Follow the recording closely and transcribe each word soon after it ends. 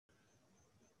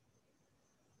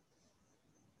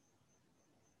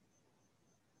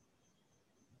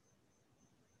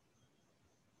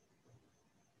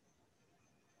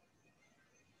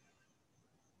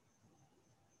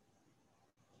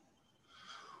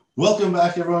Welcome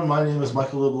back, everyone. My name is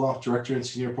Michael LeBlanc, Director and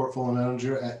Senior Portfolio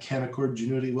Manager at Canaccord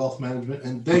Genuity Wealth Management,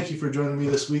 and thank you for joining me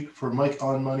this week for Mike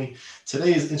on Money.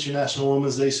 Today is International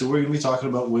Women's Day, so we're going to be talking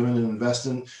about women and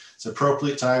investing. It's an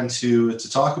appropriate time to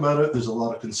talk about it. There's a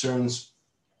lot of concerns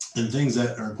and things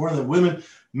that are important that women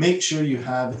make sure you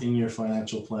have in your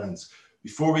financial plans.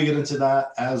 Before we get into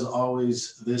that, as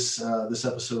always, this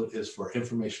episode is for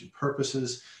information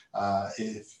purposes.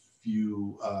 If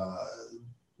you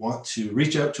want to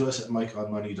reach out to us at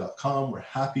mikeonmoney.com. We're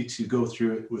happy to go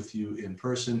through it with you in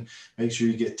person. Make sure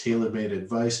you get tailor-made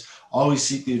advice. Always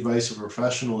seek the advice of a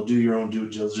professional. Do your own due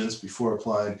diligence before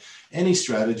applying any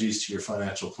strategies to your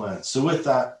financial plan. So with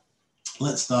that,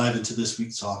 let's dive into this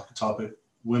week's topic,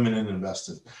 women and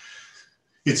investing.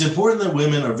 It's important that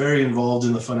women are very involved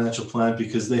in the financial plan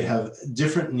because they have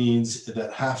different needs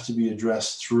that have to be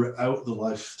addressed throughout the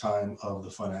lifetime of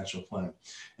the financial plan.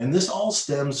 And this all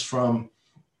stems from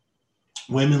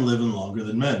women living longer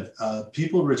than men.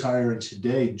 People retiring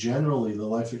today, generally, the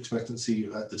life expectancy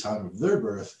at the time of their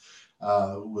birth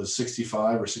was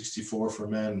 65 or 64 for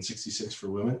men and 66 for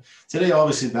women. Today,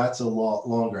 obviously, that's a lot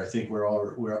longer. I think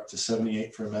we're up to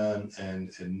 78 for men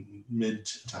and mid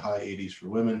to high 80s for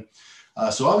women.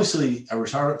 So obviously, a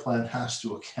retirement plan has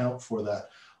to account for that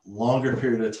longer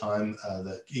period of time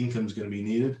that income is going to be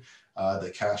needed,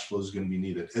 that cash flow is going to be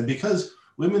needed. And because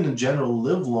women in general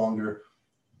live longer,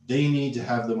 they need to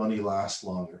have the money last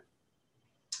longer.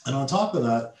 And on top of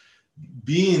that,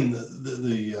 being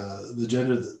the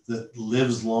gender that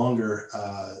lives longer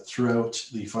throughout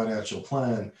the financial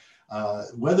plan,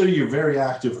 whether you're very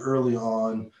active early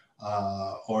on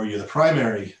or you're the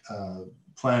primary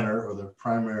planner or the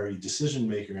primary decision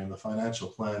maker in the financial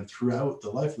plan throughout the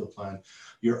life of the plan,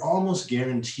 you're almost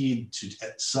guaranteed to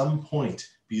at some point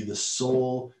be the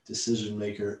sole decision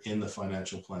maker in the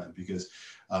financial plan, because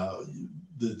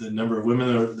the number of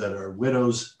women that are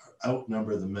widows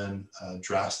outnumber the men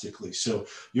drastically. So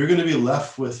you're going to be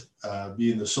left with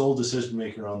being the sole decision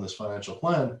maker on this financial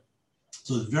plan.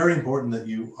 So it's very important that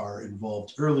you are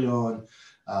involved early on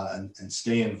and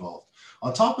stay involved.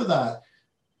 On top of that,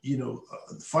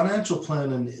 financial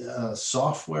planning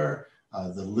software,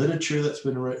 the literature that's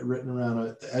been written around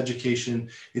it, the education,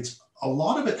 a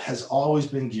lot of it has always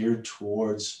been geared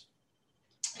towards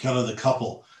kind of the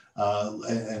couple.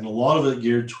 And a lot of it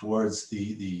geared towards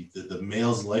the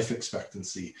male's life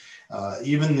expectancy.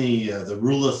 Even the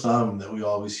rule of thumb that we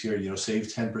always hear, save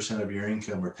 10% of your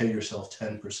income or pay yourself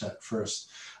 10% first.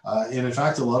 And in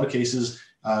fact, a lot of cases,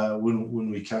 when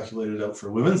we calculate it out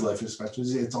for women's life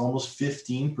expectancy, it's almost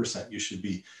 15% you should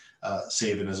be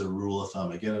saving as a rule of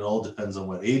thumb. Again, it all depends on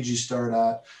what age you start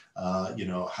at,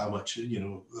 how much,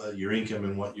 your income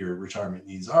and what your retirement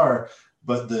needs are.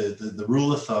 But the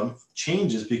rule of thumb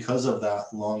changes because of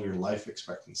that longer life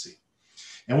expectancy.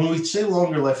 And when we say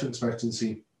longer life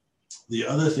expectancy, the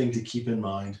other thing to keep in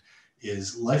mind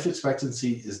is life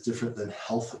expectancy is different than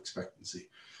health expectancy,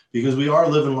 because we are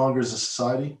living longer as a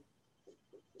society,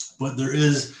 but there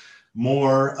is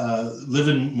more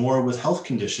living more with health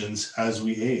conditions as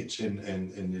we age. And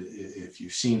if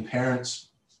you've seen parents,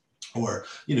 or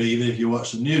even if you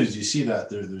watch the news, you see that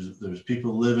there's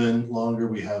people living longer.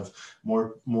 We have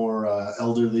more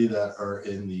elderly that are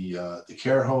in the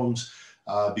care homes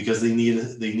because they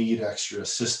need extra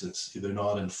assistance. They're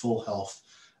not in full health.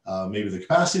 Maybe the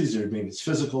capacities, or maybe it's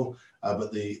physical,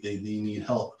 but they need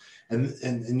help. And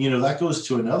that goes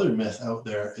to another myth out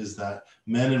there, is that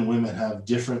men and women have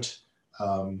different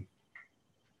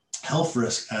health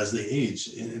risk as they age.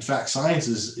 In fact, science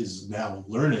is now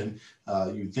learning,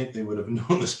 you'd think they would have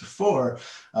known this before,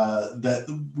 that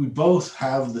we both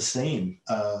have the same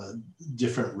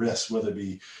different risks, whether it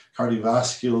be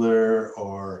cardiovascular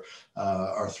or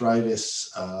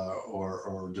arthritis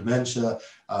or dementia.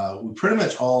 We pretty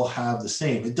much all have the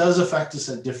same. It does affect us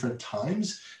at different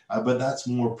times, but that's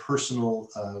more personal,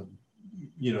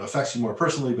 affects you more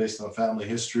personally based on family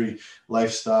history,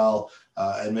 lifestyle,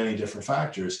 and many different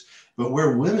factors. But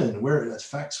where it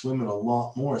affects women a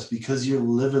lot more is because you're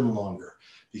living longer.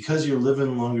 Because you're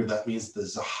living longer, that means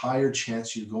there's a higher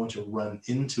chance you're going to run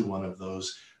into one of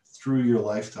those through your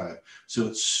lifetime. So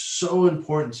it's so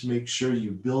important to make sure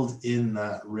you build in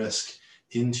that risk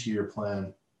into your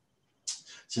plan.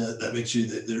 So that makes you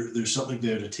that there's something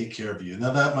there to take care of you.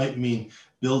 Now that might mean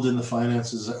build in the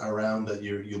finances around that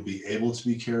you'll be able to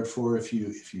be cared for if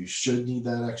you should need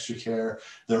that extra care.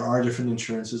 There are different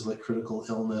insurances like critical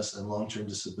illness and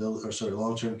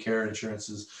long-term care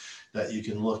insurances that you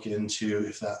can look into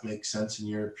if that makes sense in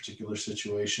your particular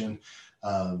situation.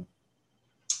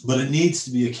 But it needs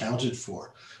to be accounted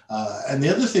for. And the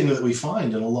other thing that we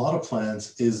find in a lot of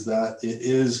plans is that it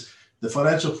is the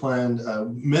financial plan,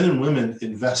 men and women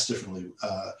invest differently.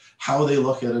 How they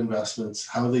look at investments,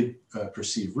 how they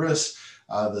perceive risk,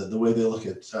 the way they look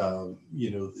at the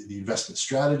investment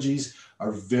strategies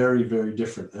are very, very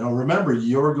different. Now remember,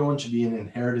 you're going to be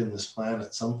inheriting this plan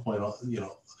at some point,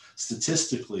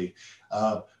 statistically.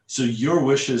 So your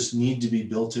wishes need to be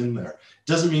built in there.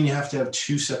 Doesn't mean you have to have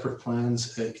two separate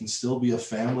plans. It can still be a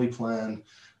family plan.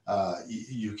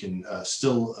 You can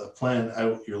still plan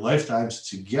out your lifetimes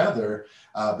together,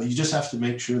 but you just have to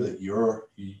make sure that your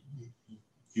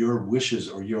wishes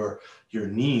or your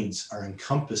needs are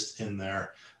encompassed in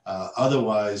there.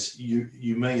 Otherwise,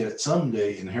 you may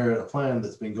someday inherit a plan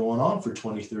that's been going on for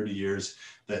 20, 30 years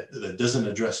that doesn't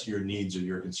address your needs or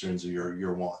your concerns or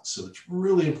your wants. So it's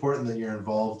really important that you're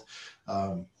involved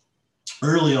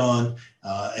early on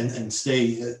and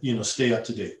stay up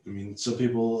to date. I mean, some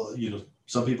people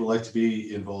like to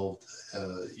be involved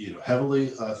heavily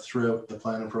throughout the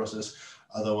planning process.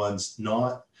 Other ones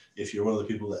not. If you're one of the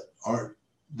people that aren't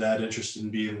that interested in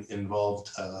being involved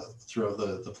throughout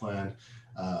the plan,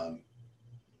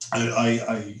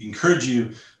 I encourage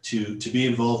you to be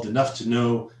involved enough to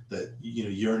know that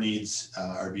your needs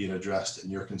are being addressed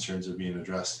and your concerns are being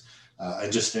addressed,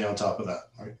 and just stay on top of that.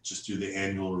 Right? Just do the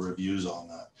annual reviews on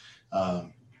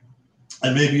that.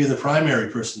 And maybe you're the primary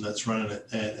person that's running it,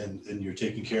 and you're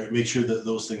taking care. Make sure that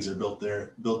those things are built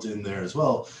in there as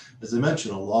well. As I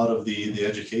mentioned, a lot of the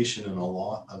education and a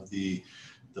lot of the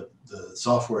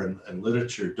software and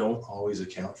literature don't always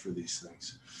account for these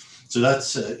things. So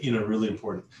that's really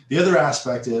important. The other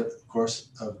aspect, of course,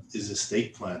 is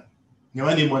estate plan.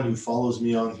 Anyone who follows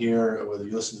me on here, whether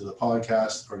you listen to the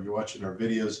podcast or you're watching our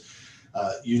videos,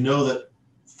 that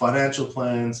financial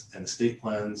plans and estate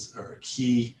plans are a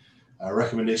key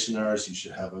recommendation of ours. You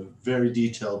should have a very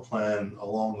detailed plan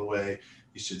along the way.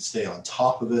 You should stay on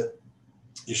top of it.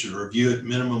 You should review it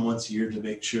minimum once a year to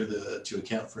make sure to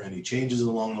account for any changes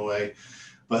along the way.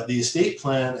 But the estate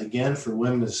plan, again, for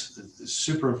women is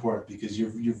super important because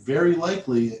you're very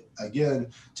likely,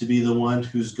 again, to be the one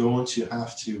who's going to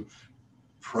have to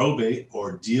probate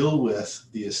or deal with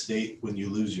the estate when you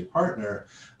lose your partner.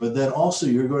 But then also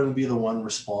you're going to be the one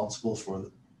responsible for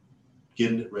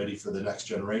getting it ready for the next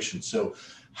generation. So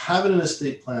having an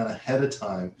estate plan ahead of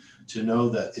time to know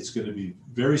that it's going to be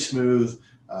very smooth,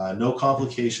 no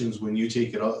complications when you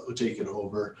take it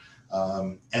over.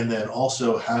 And then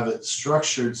also have it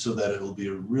structured so that it will be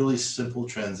a really simple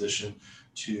transition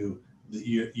to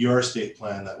your estate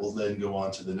plan that will then go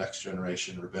on to the next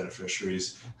generation or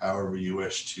beneficiaries, however you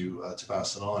wish to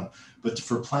pass it on. But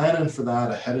for planning for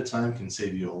that ahead of time can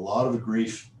save you a lot of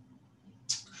grief.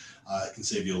 It can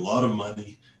save you a lot of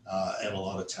money and a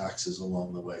lot of taxes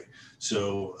along the way.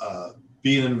 So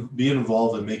being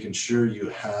involved and making sure you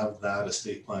have that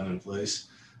estate plan in place,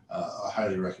 I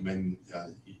highly recommend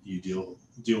you deal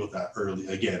with that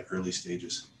early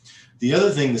stages. The other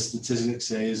thing the statistics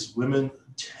say is women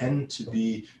tend to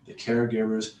be the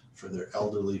caregivers for their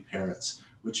elderly parents,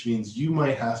 which means you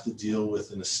might have to deal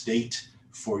with an estate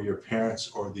for your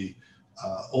parents or the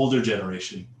older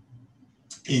generation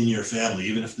in your family.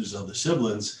 Even if there's other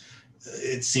siblings,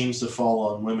 it seems to fall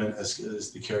on women as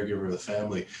the caregiver of the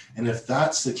family. And if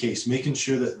that's the case, making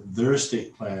sure that their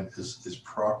estate plan is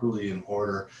properly in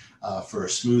order for a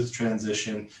smooth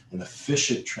transition, an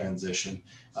efficient transition,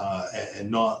 and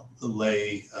not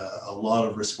lay a lot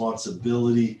of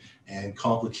responsibility and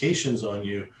complications on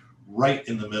you right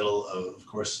in the middle of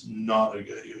course, not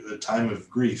a time of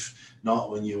grief,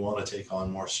 not when you want to take on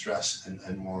more stress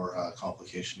and more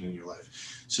complication in your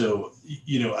life. So,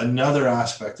 another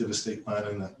aspect of estate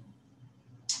planning that,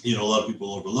 a lot of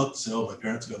people overlook, say, oh, my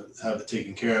parents got to have it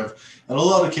taken care of. And a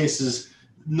lot of cases,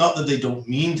 not that they don't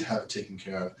mean to have it taken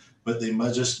care of, but they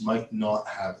might not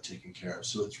have it taken care of.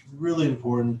 So it's really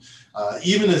important,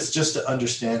 even it's just to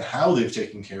understand how they've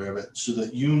taken care of it so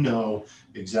that you know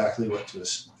exactly what to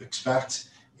expect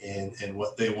and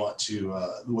what they want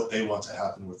to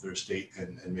happen with their estate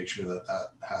and make sure that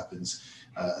happens,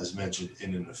 as mentioned,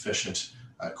 in an efficient,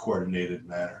 coordinated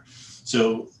manner.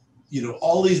 So,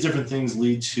 all these different things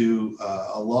lead to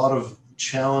a lot of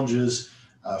challenges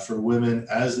for women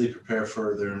as they prepare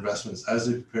for their investments, as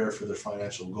they prepare for their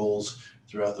financial goals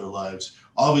throughout their lives.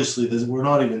 Obviously, we're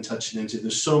not even touching into,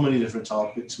 there's so many different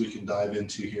topics we can dive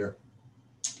into here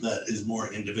that is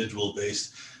more individual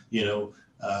based,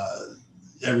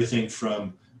 everything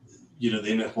from, the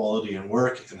inequality in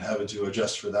work and having to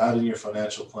adjust for that in your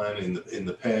financial plan, in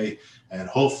the pay, and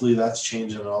hopefully that's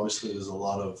changing. And obviously there's a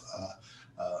lot of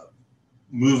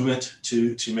movement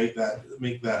to make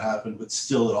that happen, but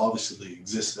still it obviously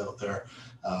exists out there,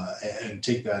 and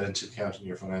take that into account in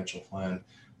your financial plan.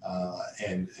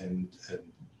 and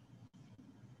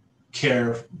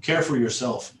care for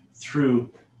yourself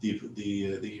through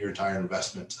your entire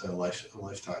investment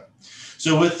lifetime.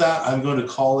 So with that, I'm going to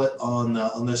call it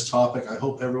on this topic. I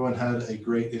hope everyone had a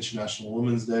great International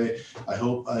Women's Day. I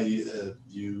hope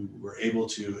you were able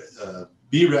to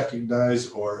be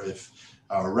recognized, or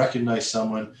recognize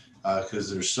someone,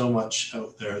 because there's so much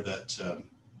out there that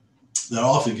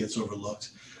often gets overlooked.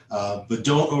 But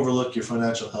don't overlook your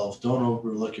financial health. Don't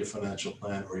overlook your financial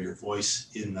plan or your voice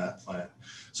in that plan.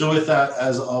 So with that,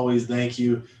 as always, thank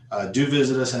you. Do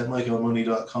visit us at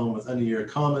mikeonmoney.com with any of your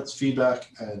comments, feedback,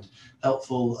 and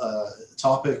helpful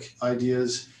topic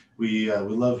ideas. We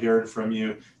love hearing from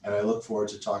you, and I look forward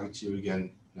to talking to you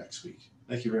again next week.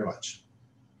 Thank you very much.